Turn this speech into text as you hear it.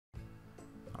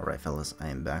Alright fellas, I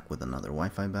am back with another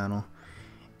Wi-Fi battle.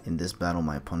 In this battle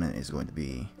my opponent is going to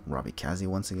be Robikaze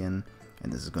once again,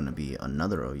 and this is going to be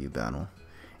another OU battle.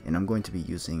 And I'm going to be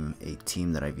using a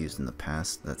team that I've used in the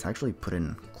past that's actually put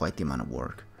in quite the amount of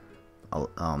work.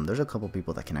 There's a couple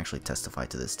people that can actually testify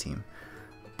to this team,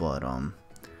 but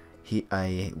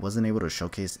I wasn't able to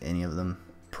showcase any of them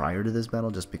prior to this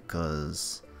battle just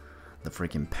because the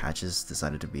freaking patches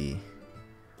decided to be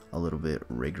a little bit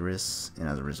rigorous, and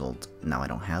as a result now I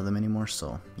don't have them anymore,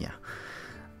 so yeah.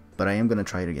 But I am gonna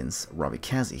try it against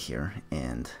Robikaze here,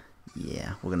 and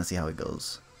yeah, we're gonna see how it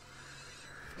goes.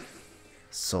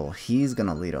 So he's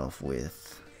gonna lead off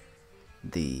with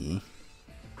the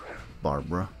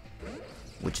Barbara,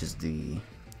 which is the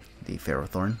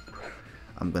Ferrothorn.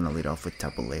 I'm gonna lead off with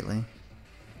Tapu Lele,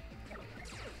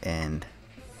 and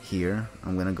here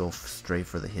I'm gonna go straight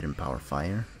for the Hidden Power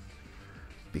Fire,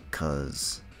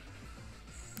 because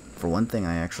for one thing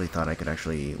I actually thought I could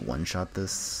actually one-shot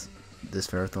this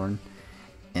Ferrothorn,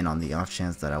 and on the off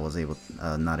chance that I was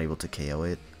not able to KO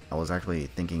it, I was actually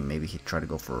thinking maybe he'd try to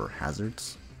go for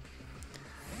hazards,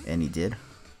 and he did.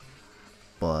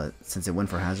 But since it went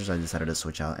for hazards, I decided to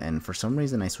switch out, and for some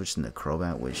reason I switched into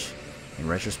Crobat, which in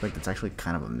retrospect it's actually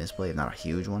kind of a misplay, if not a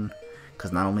huge one,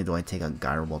 because not only do I take a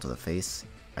Gyro Ball to the face,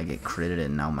 I get critted,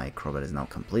 and now my Crobat is now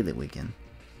completely weakened.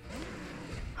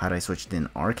 Had I switched in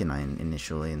Arcanine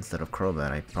initially instead of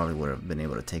Crobat, I probably would have been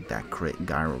able to take that crit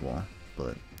Gyro Ball,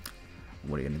 but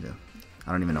what are you gonna do?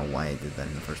 I don't even know why I did that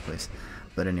in the first place.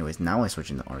 But anyways, now I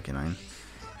switch into Arcanine,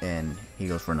 and he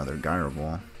goes for another Gyro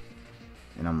Ball,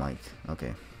 and I'm like,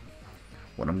 okay,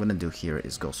 what I'm gonna do here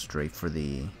is go straight for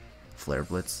the Flare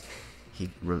Blitz.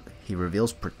 He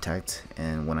reveals Protect,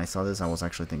 and when I saw this I was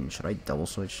actually thinking, should I double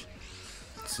switch?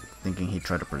 Thinking he'd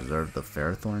try to preserve the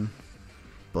Ferrothorn,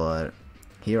 but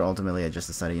here ultimately I just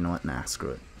decided, you know what, nah,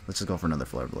 screw it, let's just go for another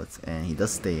Flare Blitz, and he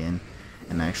does stay in,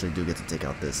 and I actually do get to take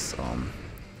out this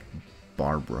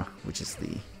Barbara, which is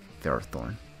the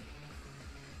Ferrothorn.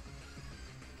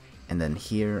 And then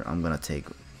here I'm gonna take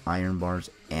Iron Bars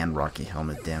and Rocky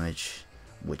Helmet damage,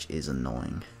 which is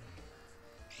annoying.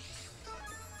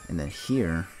 And then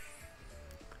here,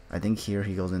 I think here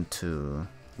he goes into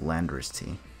Landorus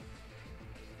T.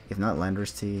 If not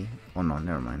Landorus T, oh no,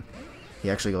 never mind. He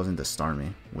actually goes into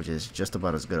Starmie, which is just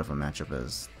about as good of a matchup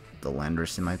as the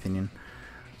Landorus in my opinion.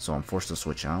 So I'm forced to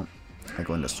switch out. I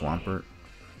go into Swampert.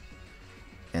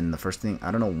 And the first thing, I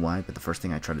don't know why, but the first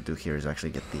thing I try to do here is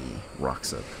actually get the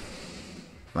Rocks up.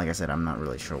 Like I said, I'm not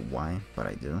really sure why, but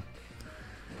I do.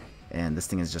 And this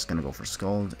thing is just gonna go for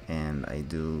Scald, and I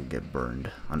do get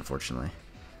burned, unfortunately.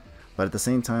 But at the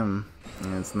same time,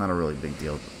 it's not a really big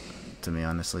deal to me,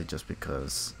 honestly, just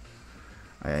because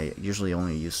I usually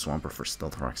only use Swampert for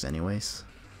Stealth Rocks anyways.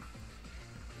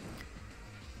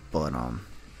 But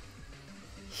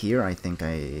here I think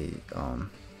I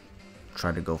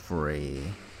try to go for a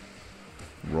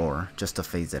Roar just to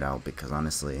phase it out, because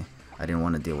honestly I didn't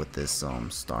want to deal with this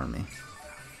Starmie.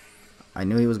 I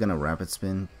knew he was gonna Rapid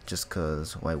Spin, just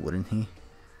cause why wouldn't he?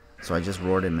 So I just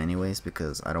roared him anyways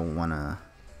because I don't wanna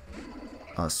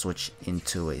switch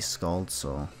into a Scald,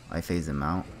 so I phase him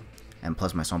out. And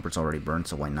plus my Swampert's already burned,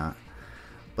 so why not?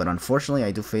 But unfortunately I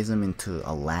do phase him into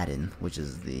Aladdin, which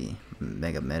is the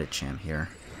Mega Medicham here.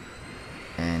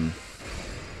 And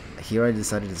here I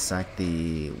decided to sack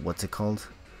the, what's it called?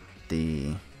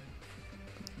 The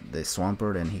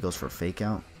Swampert, and he goes for Fake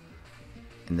Out.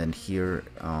 And then here,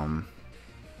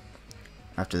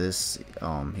 after this,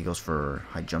 he goes for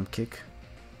High Jump Kick.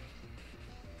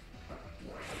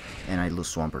 And I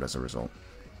lose Swampert as a result.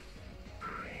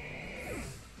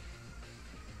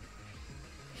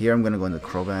 Here I'm going to go into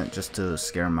Crobat just to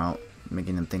scare him out,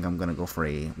 making him think I'm going to go for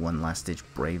a one last ditch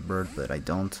Brave Bird, but I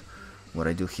don't. What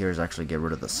I do here is actually get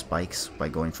rid of the spikes by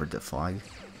going for Defog.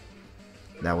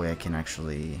 That way I can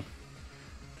actually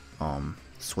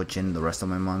switch in the rest of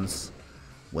my mons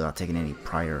without taking any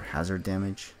prior hazard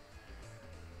damage,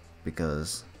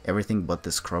 because everything but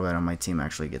this Crobat on my team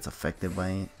actually gets affected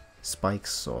by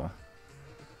spikes, so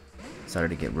decided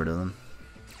to get rid of them.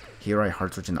 Here I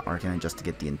hard switch into Arcanine just to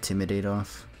get the Intimidate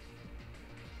off,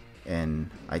 and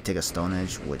I take a Stone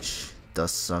Edge, which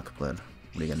does suck, but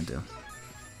what are you gonna do?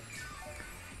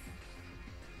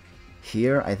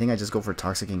 Here I think I just go for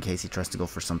Toxic in case he tries to go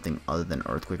for something other than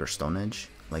Earthquake or Stone Edge,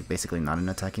 like basically not an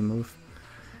attacking move.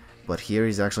 But here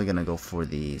he's actually gonna go for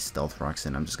the Stealth Rocks,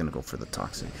 and I'm just gonna go for the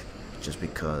Toxic, just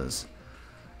because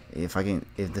if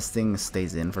this thing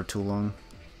stays in for too long,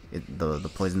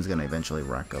 the poison's gonna eventually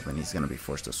rack up and he's gonna be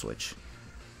forced to switch.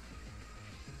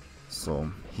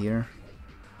 So here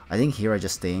I think here I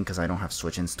just stay in because I don't have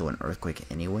switch-ins to an Earthquake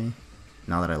anyway,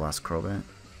 now that I lost Crobat.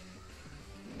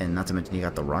 And not to mention he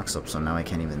got the rocks up, so now I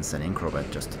can't even send in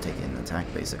Crobat just to take an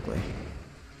attack, basically.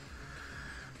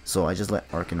 So I just let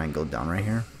Arcanine go down right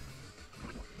here.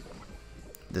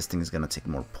 This thing is gonna take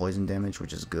more poison damage,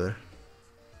 which is good.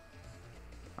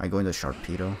 I go into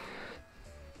Sharpedo.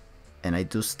 And I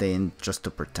do stay in just to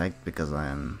protect because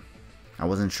I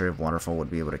wasn't sure if Waterfall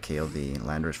would be able to KO the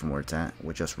Landorus from where it's at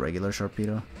with just regular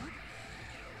Sharpedo.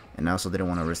 And I also didn't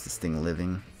want to risk this thing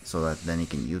living so that then he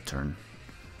can U-turn.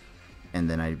 And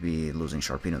then I'd be losing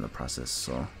Sharpedo in the process.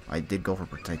 So I did go for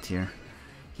Protect here.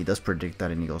 He does predict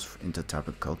that and he goes into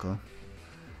Tapu Koko.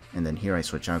 And then here I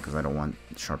switch out because I don't want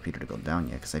Sharpedo to go down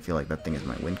yet. Because I feel like that thing is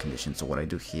my win condition. So what I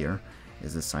do here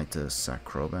is decide to sack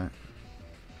Crobat.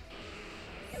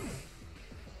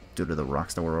 Due to the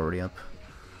rocks that were already up.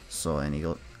 So and he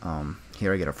go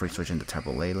here I get a free switch into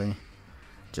Tapu Lele.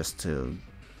 Just to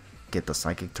get the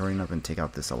Psychic terrain up and take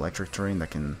out this Electric terrain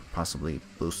that can possibly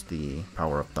boost the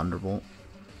power of Thunderbolt,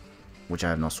 which I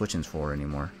have no switch-ins for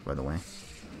anymore, by the way.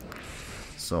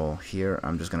 So here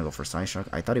I'm just gonna go for Psyshock.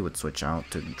 I thought he would switch out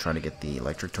to try to get the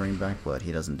Electric terrain back, but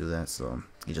he doesn't do that, so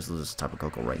he just loses Tapu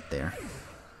Koko right there.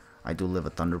 I do live a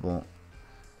Thunderbolt,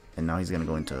 and now he's gonna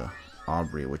go into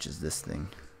Aubrey, which is this thing.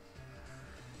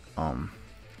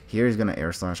 Here he's gonna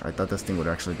Air Slash. I thought this thing would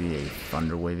actually be a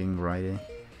Thunder Waving variety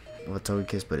of a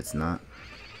Togekiss, but it's not.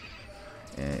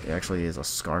 It actually is a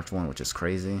Scarfed one, which is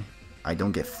crazy. I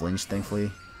don't get flinched,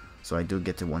 thankfully, so I do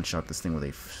get to one-shot this thing with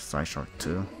a Psyshock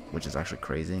too, which is actually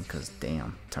crazy, because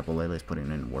damn, Tapu Lele is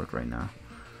putting in work right now.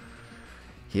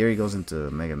 Here he goes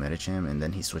into Mega Medicham, and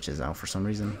then he switches out for some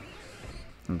reason,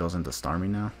 and goes into Starmie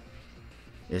now.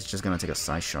 It's just gonna take a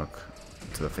Psyshock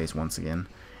to the face once again,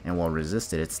 and while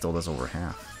resisted, it still does over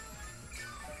half.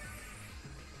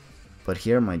 But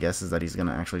here my guess is that he's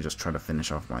gonna actually just try to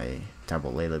finish off my Tapu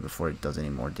Lele before it does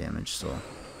any more damage, so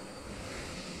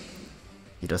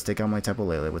he does take out my Tapu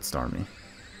Lele with Starmie.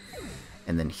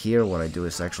 And then here what I do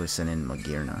is actually send in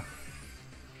Magearna.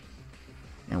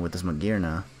 And with this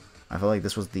Magearna, I felt like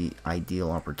this was the ideal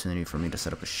opportunity for me to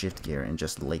set up a shift gear and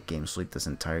just late game sweep this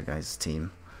entire guy's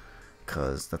team.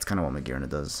 Cause that's kind of what Magearna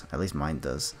does, at least mine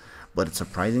does. But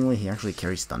surprisingly, he actually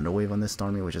carries Thunder Wave on this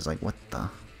Starmie, which is like, what the?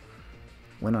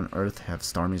 When on earth have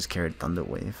Starmies carried Thunder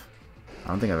Wave? I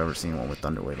don't think I've ever seen one with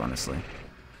Thunder Wave, honestly.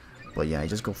 But yeah, I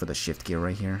just go for the shift gear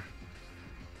right here.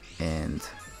 And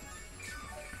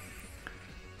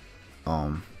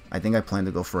I think I plan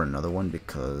to go for another one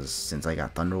because since I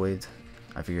got Thunder Wave,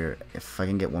 I figure if I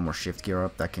can get one more shift gear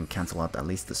up, that can cancel out at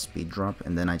least the speed drop,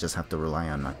 and then I just have to rely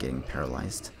on not getting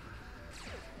paralyzed.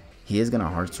 He is gonna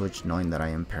hard switch knowing that I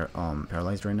am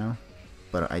paralyzed right now,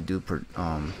 but I do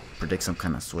predict some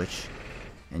kind of switch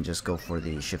and just go for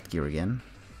the shift gear again,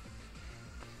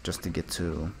 just to get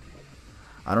to,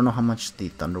 I don't know how much the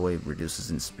Thunder Wave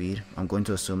reduces in speed. I'm going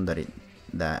to assume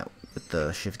that with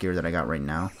the shift gear that I got right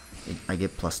now, I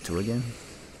get +2 again.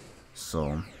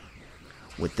 So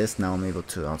with this now I'm able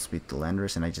to outspeed the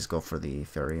Landorus, and I just go for the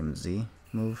Fairyum Z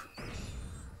move.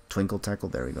 Twinkle Tackle,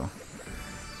 there we go.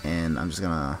 And I'm just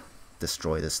gonna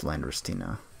destroy this Landorus team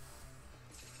now.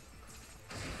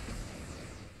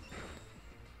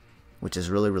 Which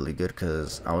is really, really good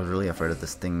because I was really afraid of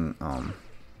this thing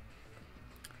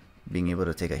being able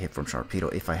to take a hit from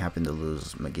Sharpedo if I happen to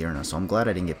lose Magearna. So I'm glad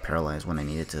I didn't get paralyzed when I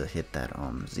needed to hit that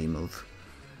Z move.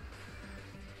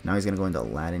 Now he's going to go into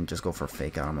Aladdin, just go for a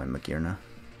fake out on my Magearna,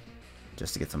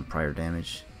 just to get some prior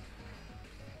damage.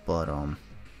 But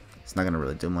it's not going to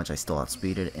really do much. I still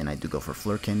outspeed it, and I do go for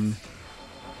Fleur Cannon.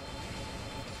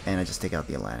 And I just take out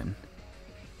the Aladdin.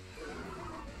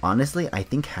 Honestly, I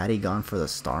think had he gone for the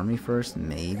Starmie first,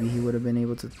 maybe he would have been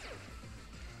able to,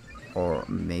 or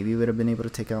maybe he would have been able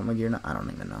to take out Magearna. I don't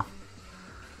even know.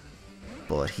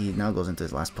 But he now goes into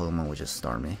his last Pokemon, which is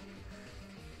Starmie.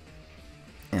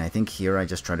 And I think here I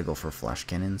just try to go for Flash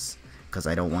Cannons, because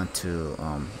I don't want to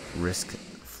risk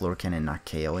Floor Cannon not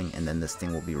KOing, and then this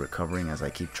thing will be recovering as I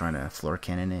keep trying to Floor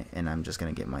Cannon it, and I'm just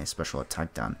going to get my special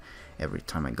attack down every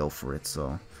time I go for it.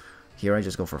 So here I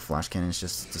just go for Flash Cannons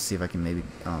just to see if I can maybe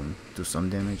do some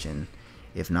damage, and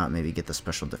if not, maybe get the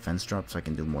special defense drop so I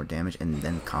can do more damage, and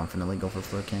then confidently go for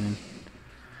Flare Cannon.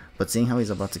 But seeing how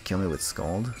he's about to kill me with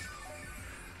Scald,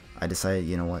 I decided,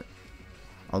 you know what,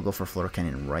 I'll go for Flare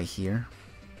Cannon right here.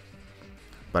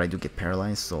 But I do get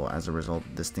paralyzed, so as a result,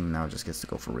 this thing now just gets to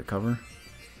go for Recover.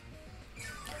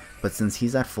 But since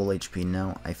he's at full HP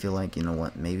now, I feel like, you know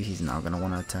what, maybe he's not going to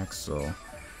want to attack, so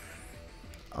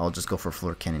I'll just go for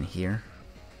Flare Cannon here.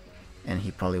 And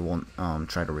he probably won't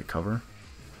try to recover.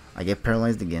 I get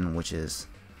paralyzed again, which is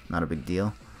not a big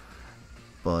deal.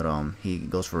 But he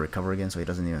goes for Recover again, so he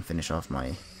doesn't even finish off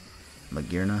my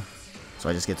Magearna. So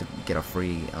I just get to get a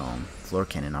free floor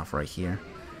cannon off right here.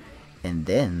 And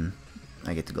then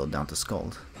I get to go down to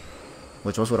Scald,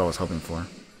 which was what I was hoping for.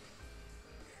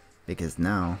 Because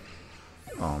now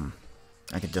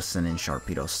I could just send in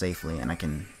Sharpedo safely and I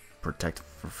can protect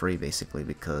for free basically,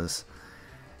 because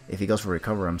if he goes for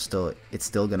recover, it's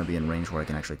still gonna be in range where I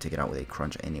can actually take it out with a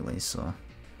crunch anyway, so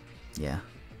yeah.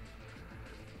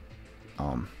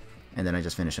 And then I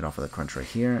just finish it off with a crunch right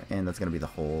here, and that's gonna be the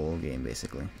whole game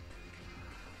basically.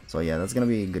 So yeah, that's gonna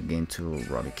be a good game to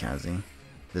robikaze.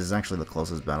 This is actually the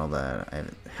closest battle that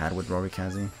I've had with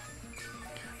robikaze.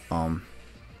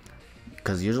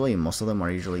 Because usually most of them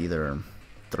are usually either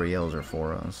 3-0s or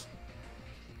 4-0s.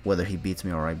 Whether he beats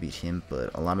me or I beat him,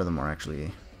 but a lot of them are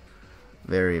actually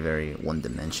very, very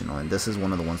one-dimensional. And this is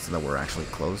one of the ones that were actually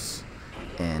close.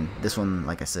 And this one,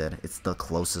 like I said, it's the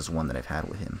closest one that I've had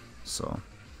with him. So,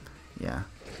 yeah.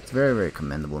 It's very, very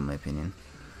commendable in my opinion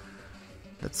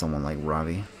that someone like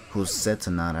Robbie, who's said to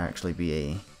not actually be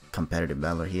a competitive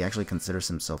battler, he actually considers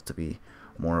himself to be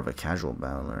more of a casual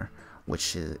battler.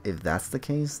 Which is, if that's the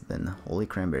case, then holy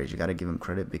cranberries, you gotta give him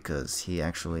credit, because he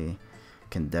actually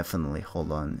can definitely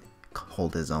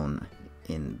hold his own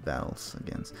in battles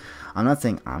against. I'm not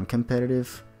saying I'm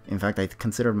competitive. In fact, I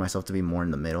consider myself to be more in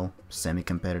the middle,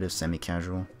 semi-competitive,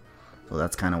 semi-casual. So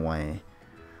that's kind of why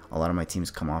a lot of my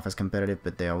teams come off as competitive,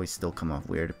 but they always still come off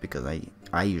weird, because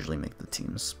I usually make the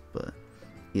teams. But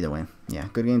either way, yeah,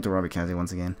 good game to robikaze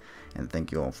once again, and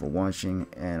thank you all for watching,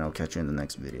 and I'll catch you in the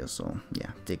next video. So yeah,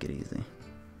 take it easy.